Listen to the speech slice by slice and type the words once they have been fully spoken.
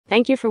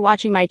Thank you for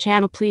watching my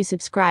channel. Please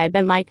subscribe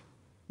and like.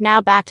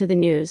 Now back to the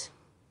news.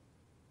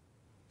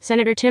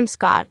 Senator Tim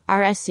Scott,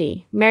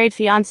 RSC, married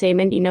fiancée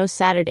Mindy Noce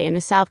Saturday in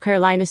a South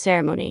Carolina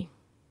ceremony.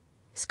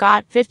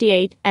 Scott,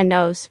 58, and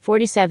Noce,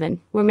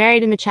 47, were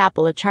married in the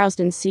chapel at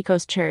Charleston's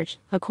Seacoast Church,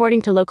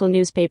 according to local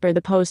newspaper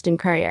The Post and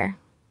Courier.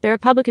 The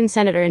Republican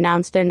senator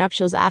announced their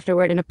nuptials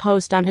afterward in a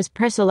post on his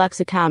personal X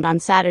account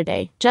on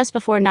Saturday, just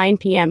before 9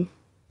 p.m.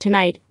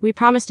 "Tonight, we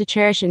promise to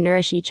cherish and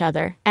nourish each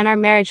other, and our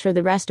marriage for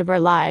the rest of our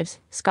lives,"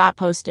 Scott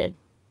posted.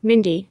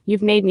 "Mindy,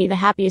 you've made me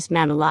the happiest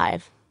man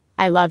alive.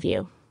 I love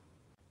you."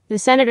 The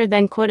senator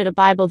then quoted a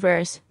Bible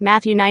verse,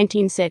 Matthew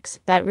 19:6,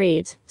 that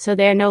reads, "So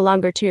they are no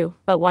longer two,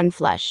 but one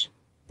flesh.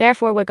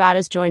 Therefore what God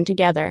has joined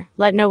together,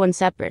 let no one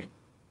separate."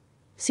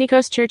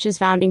 Seacoast Church's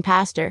founding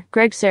pastor,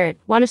 Greg Surratt,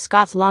 one of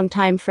Scott's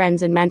longtime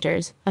friends and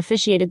mentors,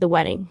 officiated the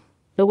wedding.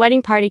 The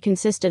wedding party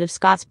consisted of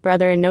Scott's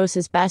brother and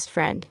Noce's best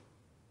friend.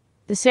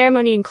 The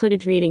ceremony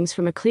included readings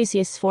from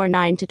Ecclesiastes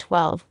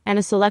 4:9-12, and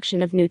a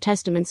selection of New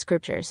Testament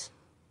scriptures.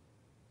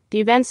 The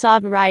event saw a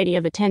variety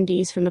of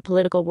attendees from the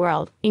political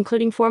world,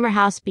 including former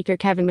House Speaker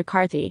Kevin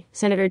McCarthy,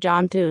 Senator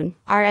John Thune,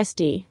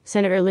 RSD,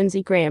 Senator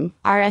Lindsey Graham,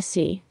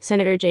 RSC,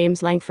 Senator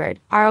James Lankford,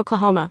 R.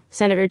 Oklahoma,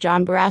 Senator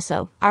John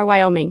Barrasso, R.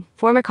 Wyoming,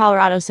 former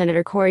Colorado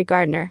Senator Cory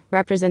Gardner,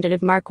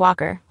 Representative Mark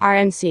Walker,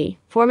 RNC,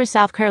 former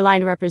South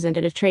Carolina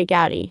Representative Trey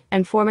Gowdy,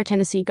 and former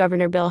Tennessee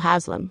Governor Bill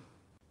Haslam.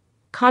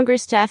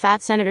 Congress staff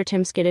at Senator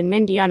Tim Scott and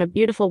Mindy on a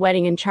beautiful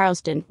wedding in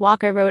Charleston,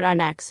 Walker wrote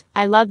on X,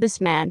 "I love this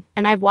man,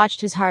 and I've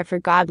watched his heart for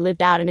God lived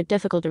out in a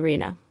difficult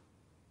arena."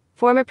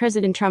 Former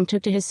President Trump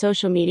took to his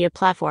social media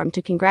platform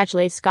to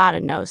congratulate Scott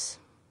and Noce.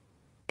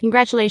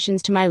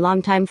 "Congratulations to my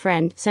longtime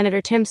friend,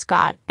 Senator Tim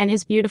Scott, and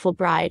his beautiful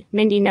bride,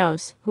 Mindy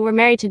Noce, who were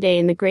married today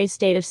in the great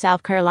state of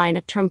South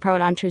Carolina," Trump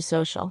wrote on Truth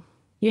Social.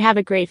 "You have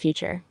a great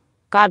future.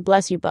 God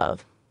bless you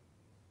both."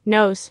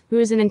 Noce, who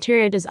is an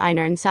interior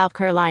designer in South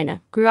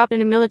Carolina, grew up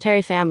in a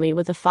military family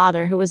with a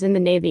father who was in the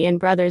Navy and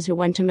brothers who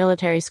went to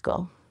military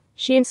school.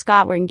 She and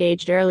Scott were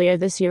engaged earlier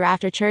this year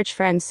after church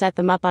friends set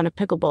them up on a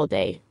pickleball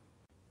date.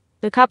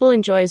 The couple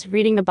enjoys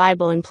reading the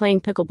Bible and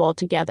playing pickleball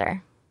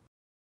together.